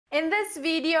In this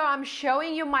video, I'm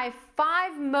showing you my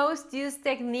 5 most used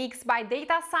techniques by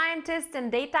data scientists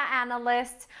and data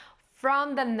analysts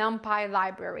from the NumPy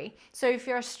library. So if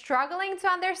you're struggling to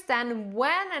understand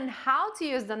when and how to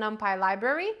use the NumPy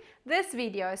library, this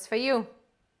video is for you.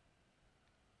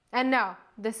 And no,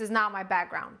 this is not my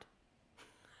background.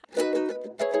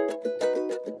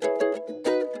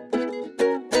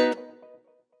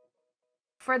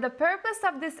 For the purpose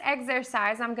of this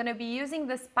exercise, I'm going to be using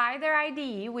the Spider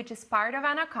IDE, which is part of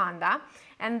Anaconda,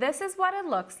 and this is what it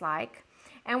looks like.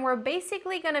 And we're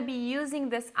basically going to be using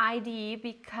this IDE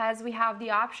because we have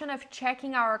the option of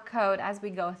checking our code as we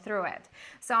go through it.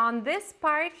 So on this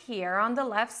part here, on the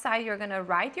left side, you're going to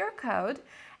write your code,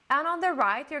 and on the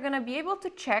right, you're going to be able to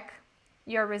check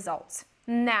your results.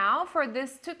 Now, for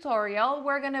this tutorial,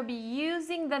 we're going to be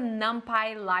using the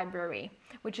NumPy library,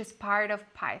 which is part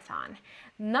of Python.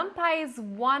 NumPy is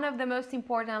one of the most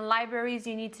important libraries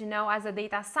you need to know as a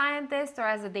data scientist or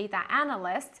as a data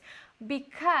analyst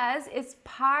because it's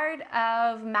part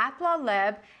of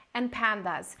Matplotlib and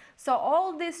Pandas. So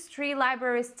all these 3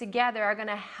 libraries together are going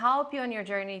to help you on your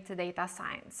journey to data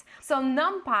science. So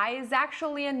NumPy is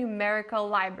actually a numerical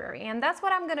library, and that's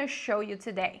what I'm going to show you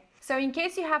today. So in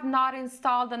case you have not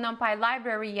installed the NumPy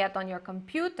library yet on your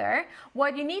computer,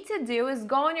 what you need to do is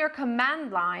go on your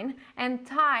command line and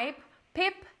type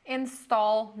pip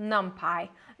install NumPy.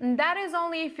 And that is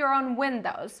only if you're on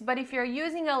Windows, but if you're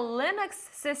using a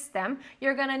Linux system,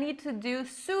 you're going to need to do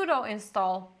sudo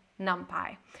install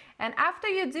NumPy. And after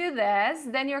you do this,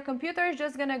 then your computer is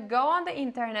just going to go on the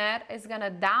internet, it's going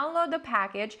to download the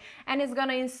package, and it's going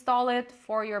to install it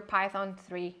for your Python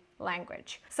 3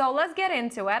 language. So let's get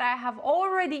into it. I have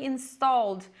already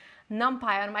installed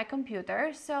NumPy on my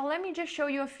computer, so let me just show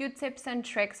you a few tips and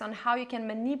tricks on how you can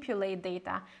manipulate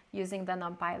data using the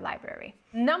NumPy library.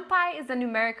 NumPy is a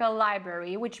numerical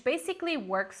library which basically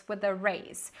works with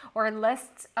arrays or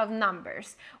lists of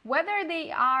numbers, whether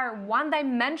they are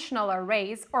one-dimensional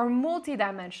arrays or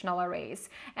multi-dimensional arrays.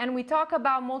 And we talk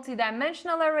about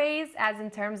multi-dimensional arrays as in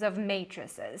terms of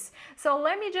matrices. So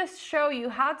let me just show you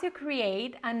how to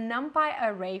create a NumPy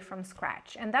array from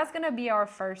scratch, and that's going to be our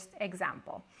first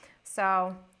example.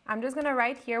 So I'm just going to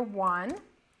write here 1,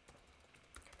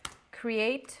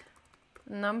 create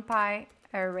NumPy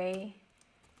array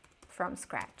from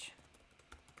scratch.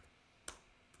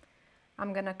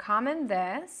 I'm going to comment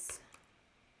this.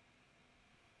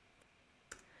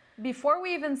 Before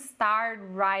we even start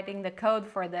writing the code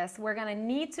for this, we're going to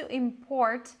need to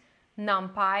import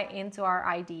NumPy into our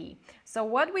IDE. So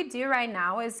what we do right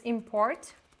now is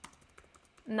import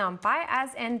NumPy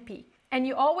as NP. And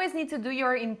you always need to do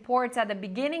your imports at the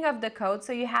beginning of the code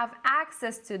so you have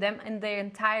access to them in the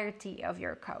entirety of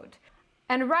your code.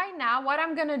 And right now, what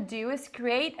I'm going to do is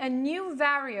create a new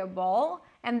variable,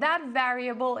 and that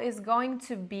variable is going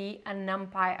to be a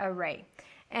NumPy array.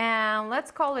 And let's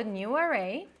call it new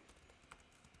array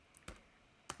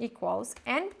equals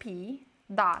np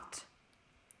dot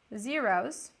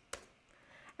zeros.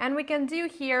 And we can do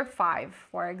here 5,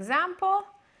 for example,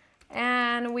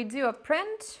 and we do a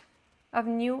print of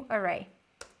new array.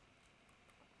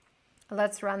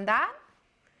 Let's run that.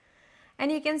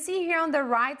 And you can see here on the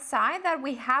right side that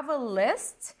we have a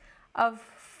list of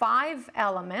 5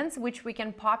 elements which we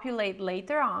can populate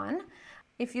later on.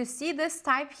 If you see this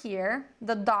type here,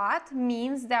 the dot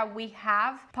means that we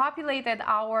have populated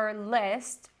our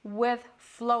list with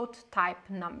float type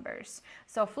numbers.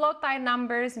 So float type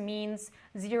numbers means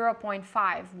 0.5,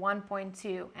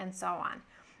 1.2, and so on.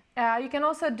 You can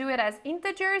also do it as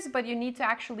integers, but you need to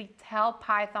actually tell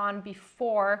Python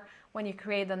before when you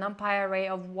create the NumPy array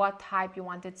of what type you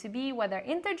want it to be, whether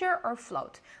integer or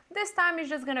float. This time it's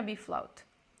just going to be float.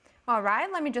 All right,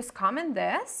 let me just comment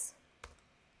this.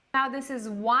 Now this is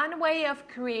one way of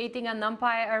creating a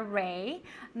NumPy array.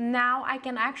 Now I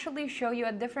can actually show you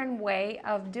a different way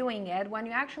of doing it when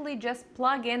you actually just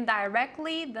plug in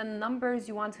directly the numbers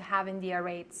you want to have in the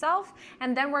array itself,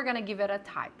 and then we're going to give it a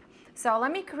type. So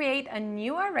let me create a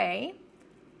new array.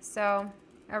 So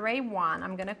array 1,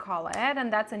 I'm going to call it,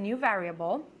 and that's a new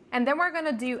variable. And then we're going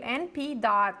to do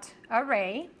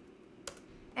np.array.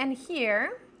 And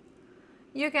here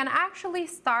you can actually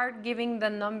start giving the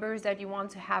numbers that you want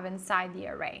to have inside the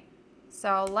array.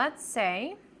 So let's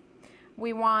say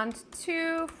we want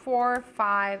 2, 4,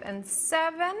 5, and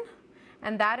 7,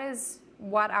 and that is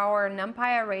what our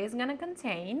NumPy array is going to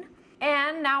contain.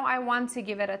 And now I want to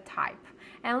give it a type.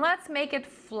 And let's make it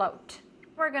float.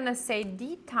 We're going to say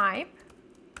dtype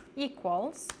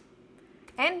equals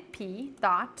np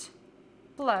dot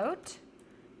float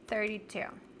 32.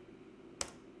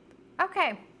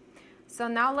 Okay, so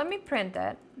now let me print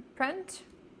it. Print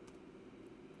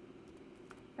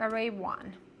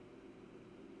array1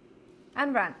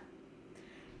 and run.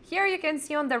 Here you can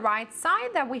see on the right side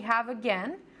that we have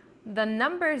again the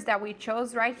numbers that we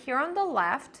chose right here on the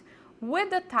left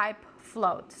with the type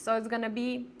float. So it's going to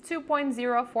be 2.0,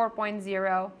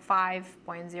 4.0,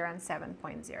 5.0, and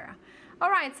 7.0. All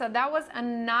right, so that was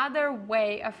another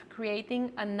way of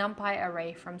creating a NumPy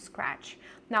array from scratch.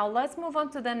 Now let's move on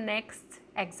to the next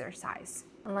exercise.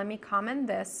 Let me comment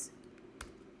this.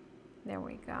 There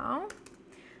we go.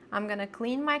 I'm going to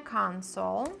clean my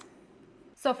console.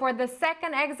 So for the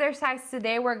second exercise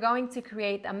today, we're going to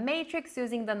create a matrix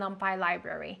using the NumPy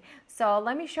library. So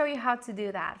let me show you how to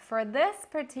do that. For this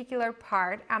particular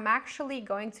part, I'm actually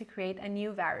going to create a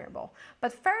new variable.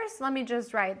 But first, let me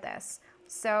just write this.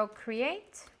 So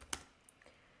create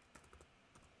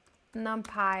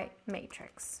NumPy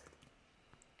matrix.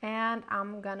 And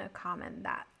I'm gonna comment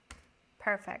that.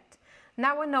 Perfect.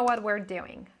 Now we know what we're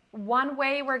doing. One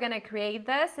way we're going to create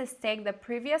this is take the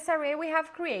previous array we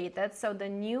have created, so the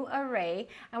new array,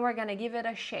 and we're going to give it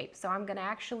a shape. So I'm going to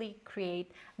actually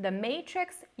create the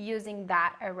matrix using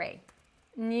that array.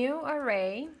 New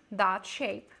array dot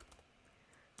shape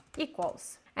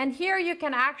equals. And here you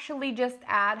can actually just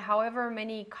add however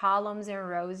many columns and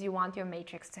rows you want your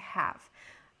matrix to have.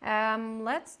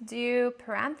 Let's do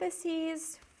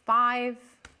parentheses 5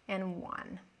 and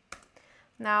 1.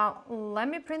 Now let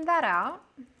me print that out.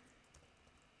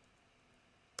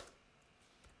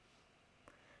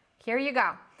 Here you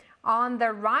go. On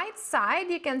the right side,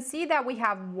 you can see that we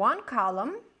have one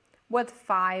column with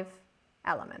 5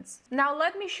 elements. Now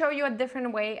let me show you a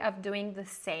different way of doing the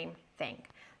same thing.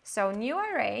 So new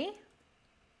array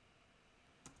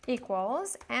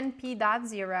equals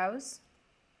np.zeros,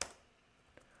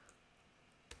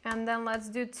 and then let's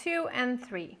do 2 and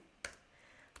 3.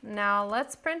 Now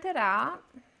let's print it out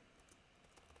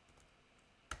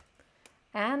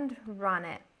and run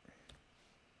it.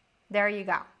 There you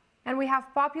go. And we have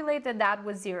populated that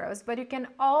with zeros, but you can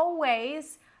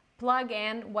always plug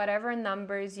in whatever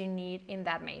numbers you need in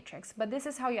that matrix. But this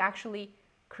is how you actually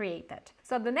create it.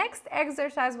 So the next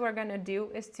exercise we're going to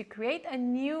do is to create a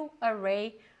new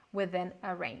array within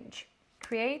a range.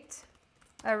 Create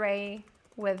array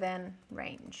within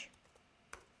range.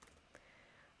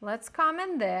 Let's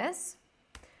comment this.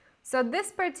 So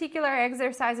this particular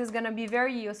exercise is going to be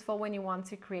very useful when you want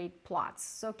to create plots.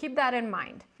 So keep that in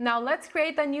mind. Now let's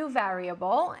create a new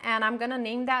variable, and I'm going to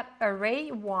name that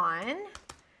array1.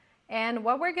 And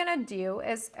what we're going to do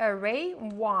is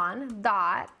array1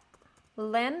 dot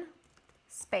len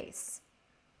space.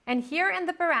 And here in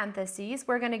the parentheses,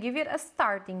 we're going to give it a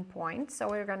starting point. So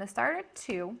we're going to start at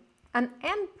 2, an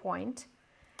end point,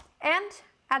 and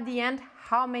at the end,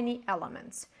 how many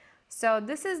elements. So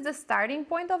this is the starting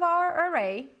point of our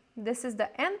array, this is the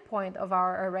end point of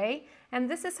our array, and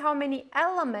this is how many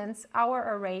elements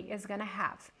our array is going to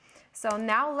have. So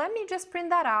now let me just print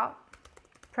that out.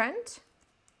 Print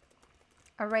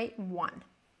array1.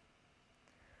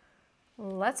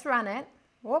 Let's run it.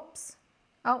 Whoops.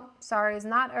 Oh, sorry, it's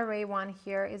not array1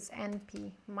 here, it's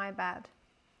np, my bad.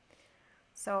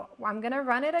 So I'm going to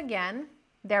run it again.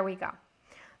 There we go.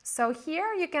 So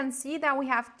here you can see that we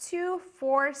have 2,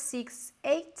 4, 6,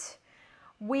 8.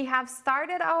 We have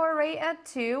started our array at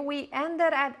 2, we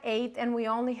ended at 8, and we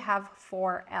only have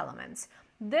 4 elements.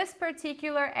 This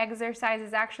particular exercise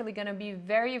is actually going to be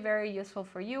very, very useful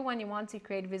for you when you want to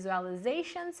create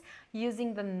visualizations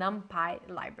using the NumPy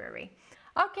library.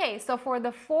 Okay, so for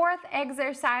the fourth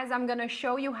exercise, I'm going to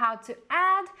show you how to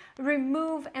add,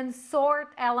 remove, and sort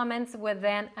elements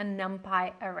within a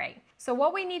NumPy array. So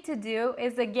what we need to do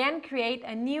is again create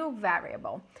a new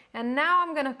variable. And now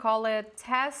I'm going to call it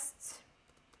test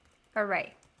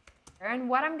array. And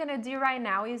what I'm going to do right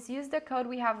now is use the code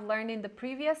we have learned in the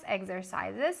previous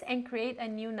exercises and create a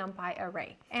new NumPy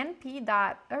array.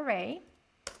 np.array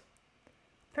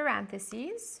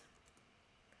parentheses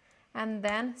and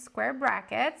then square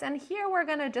brackets, and here we're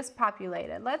going to just populate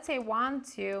it. Let's say 1,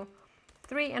 2,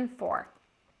 3, and 4.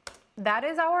 That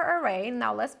is our array.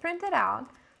 Now let's print it out.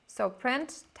 So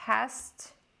print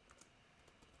test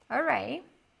array,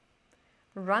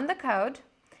 run the code,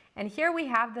 and here we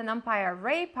have the NumPy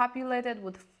array populated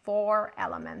with 4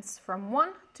 elements from 1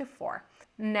 to 4.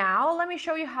 Now let me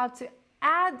show you how to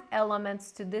add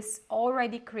elements to this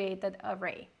already created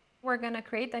array. We're going to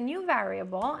create a new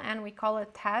variable and we call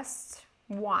it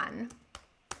test1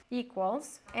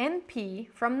 equals np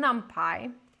from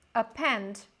NumPy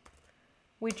append,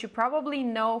 which you probably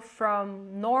know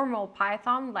from normal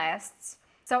Python lists.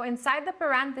 So inside the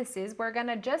parentheses, we're going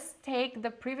to just take the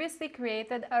previously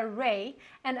created array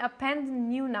and append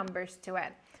new numbers to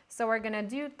it. So we're going to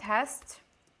do test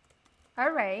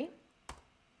array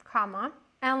comma,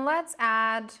 and let's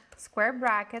add square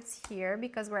brackets here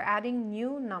because we're adding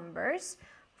new numbers,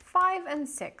 5 and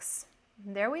 6.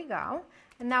 There we go.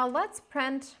 And now let's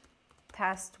print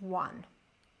test1.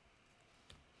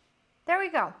 There we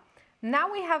go.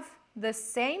 Now we have the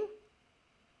same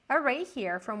array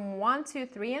here from 1, 2,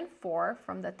 3, and 4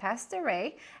 from the test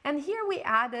array, and here we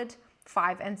added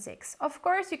 5 and 6. Of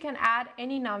course, you can add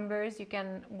any numbers, you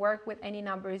can work with any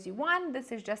numbers you want.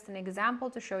 This is just an example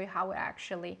to show you how we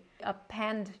actually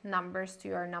append numbers to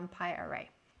your NumPy array.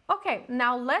 Okay,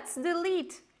 now let's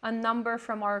delete a number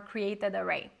from our created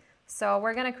array. So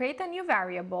we're going to create a new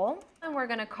variable, and we're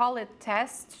going to call it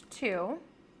test2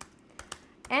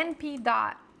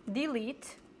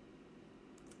 np.delete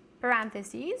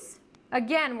parentheses.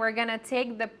 Again, we're going to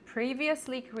take the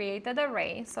previously created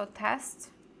array, so test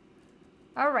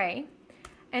array,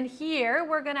 and here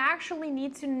we're going to actually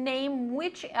need to name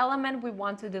which element we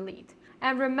want to delete.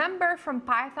 And remember from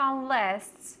Python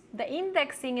lists, the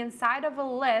indexing inside of a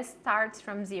list starts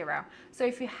from 0. So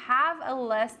if you have a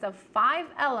list of 5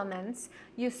 elements,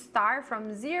 you start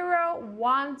from 0,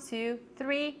 1, 2,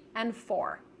 3, and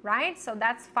 4, right? So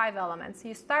that's 5 elements.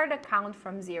 You start a count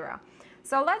from 0.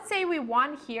 So let's say we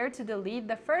want here to delete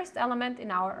the first element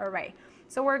in our array.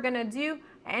 So we're going to do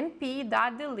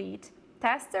np.delete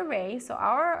test array, so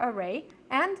our array,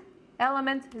 and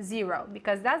element 0,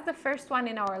 because that's the first one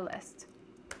in our list.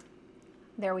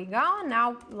 There we go.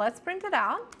 Now let's print it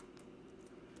out.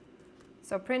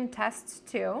 So print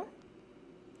test2,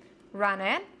 run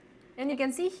it, and you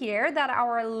can see here that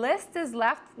our list is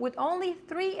left with only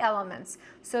 3 elements.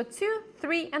 So 2,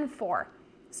 3, and 4.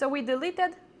 So we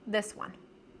deleted this one.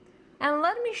 And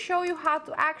let me show you how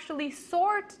to actually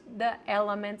sort the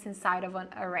elements inside of an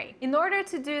array. In order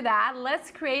to do that,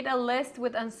 let's create a list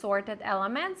with unsorted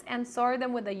elements and sort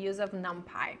them with the use of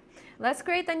NumPy. Let's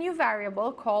create a new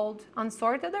variable called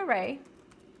unsorted array.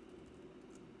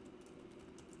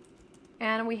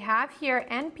 And we have here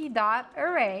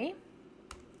np.array,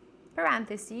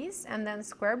 parentheses, and then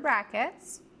square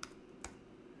brackets.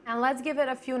 And let's give it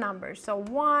a few numbers. So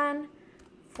 1,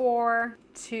 4,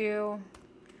 2,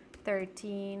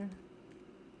 13,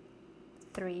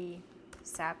 3,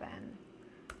 7,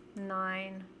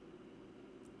 9,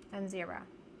 and 0.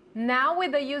 Now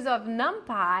with the use of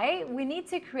NumPy, we need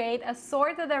to create a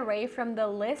sorted array from the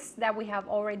list that we have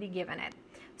already given it.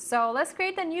 So let's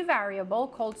create a new variable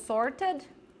called sorted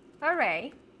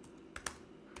array,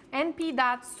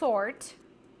 np.sort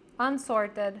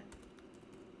unsorted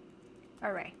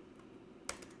array.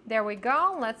 There we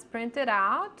go. Let's print it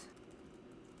out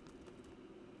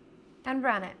and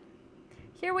run it.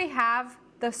 Here we have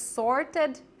the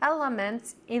sorted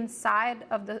elements inside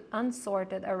of the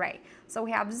unsorted array. So we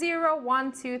have 0,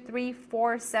 1, 2, 3,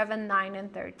 4, 7, 9,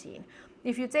 and 13.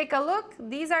 If you take a look,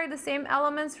 these are the same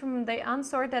elements from the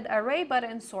unsorted array, but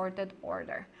in sorted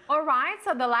order. All right,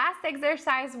 so the last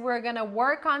exercise we're gonna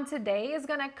work on today is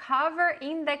gonna cover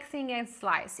indexing and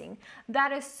slicing.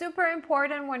 That is super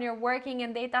important when you're working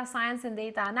in data science and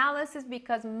data analysis,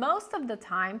 because most of the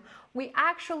time, we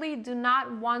actually do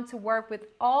not want to work with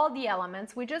all the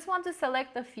elements. We just want to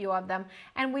select a few of them,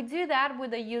 and we do that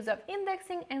with the use of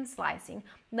indexing and slicing.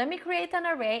 Let me create an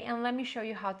array and let me show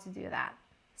you how to do that.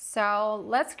 So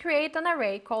let's create an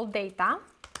array called data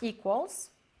equals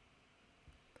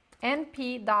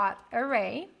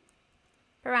np.array,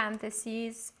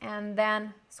 parentheses, and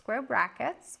then square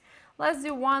brackets. Let's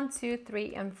do 1, 2,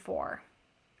 3, and 4.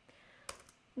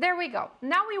 There we go.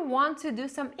 Now we want to do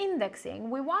some indexing.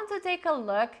 We want to take a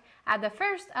look at the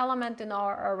first element in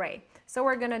our array. So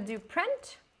we're going to do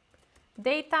print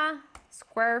data,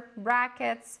 square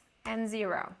brackets, and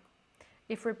 0.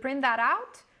 If we print that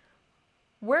out,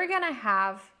 we're going to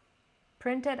have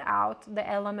printed out the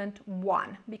element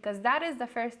 1, because that is the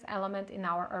first element in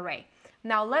our array.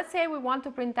 Now let's say we want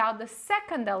to print out the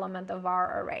second element of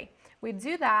our array. We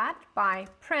do that by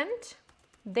print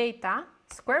data,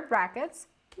 square brackets,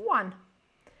 1.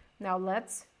 Now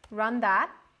let's run that,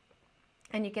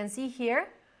 and you can see here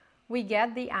we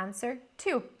get the answer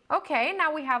 2. Okay,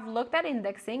 now we have looked at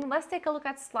indexing. Let's take a look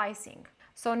at slicing.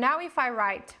 So now if I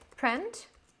write print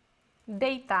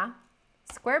data,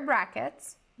 square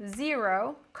brackets,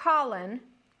 0, colon,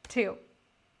 2.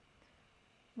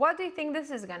 What do you think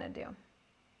this is going to do?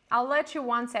 I'll let you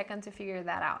 1 second to figure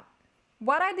that out.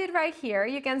 What I did right here,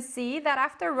 you can see that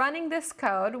after running this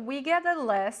code, we get a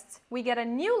list, we get a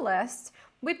new list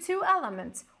with 2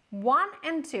 elements, 1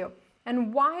 and 2.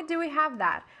 And why do we have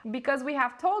that? Because we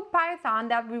have told Python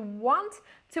that we want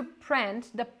to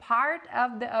print the part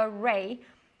of the array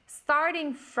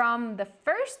starting from the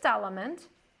first element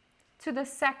to the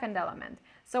second element.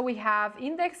 So we have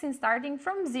indexing starting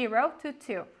from 0 to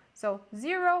 2. So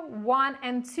 0, 1,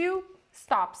 and 2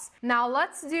 stops. Now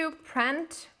let's do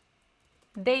print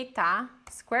data,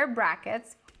 square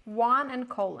brackets, 1 and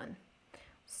colon.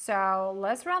 So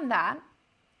let's run that.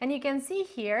 And you can see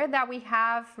here that we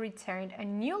have returned a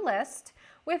new list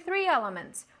with 3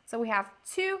 elements. So we have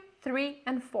 2, 3,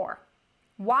 and 4.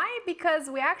 Why? Because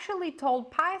we actually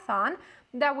told Python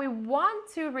that we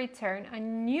want to return a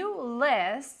new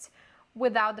list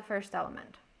without the first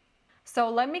element. So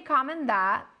let me comment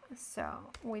that. So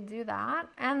we do that.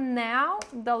 And now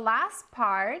the last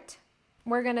part,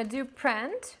 we're going to do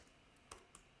print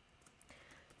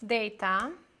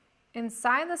data.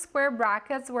 Inside the square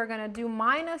brackets, we're going to do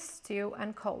 -2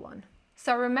 and colon.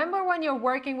 So remember when you're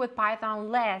working with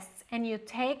Python lists and you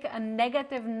take a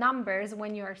negative numbers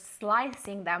when you're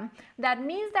slicing them, that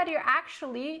means that you're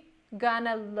actually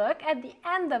gonna look at the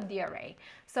end of the array.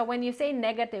 So when you say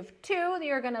 -2,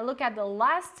 you're gonna look at the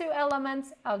last 2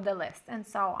 elements of the list and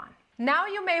so on. Now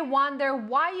you may wonder,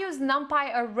 why use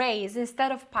NumPy arrays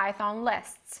instead of Python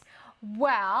lists?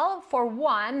 Well, for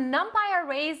one, NumPy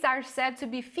arrays are said to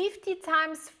be 50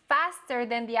 times faster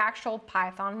than the actual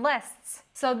Python lists.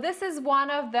 So this is one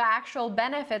of the actual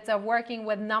benefits of working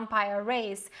with NumPy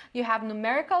arrays. You have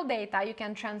numerical data, you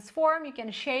can transform, you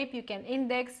can shape, you can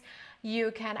index,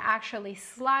 you can actually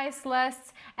slice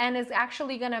lists, and it's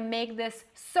actually going to make this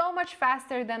so much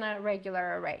faster than a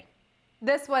regular array.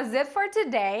 This was it for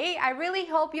today. I really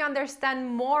hope you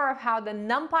understand more of how the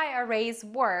NumPy arrays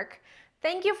work.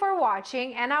 Thank you for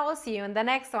watching, and I will see you in the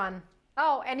next one.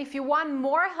 Oh, and if you want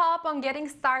more help on getting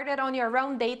started on your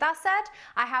own dataset,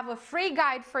 I have a free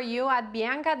guide for you at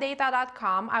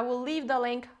biancadata.com. I will leave the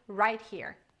link right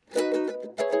here.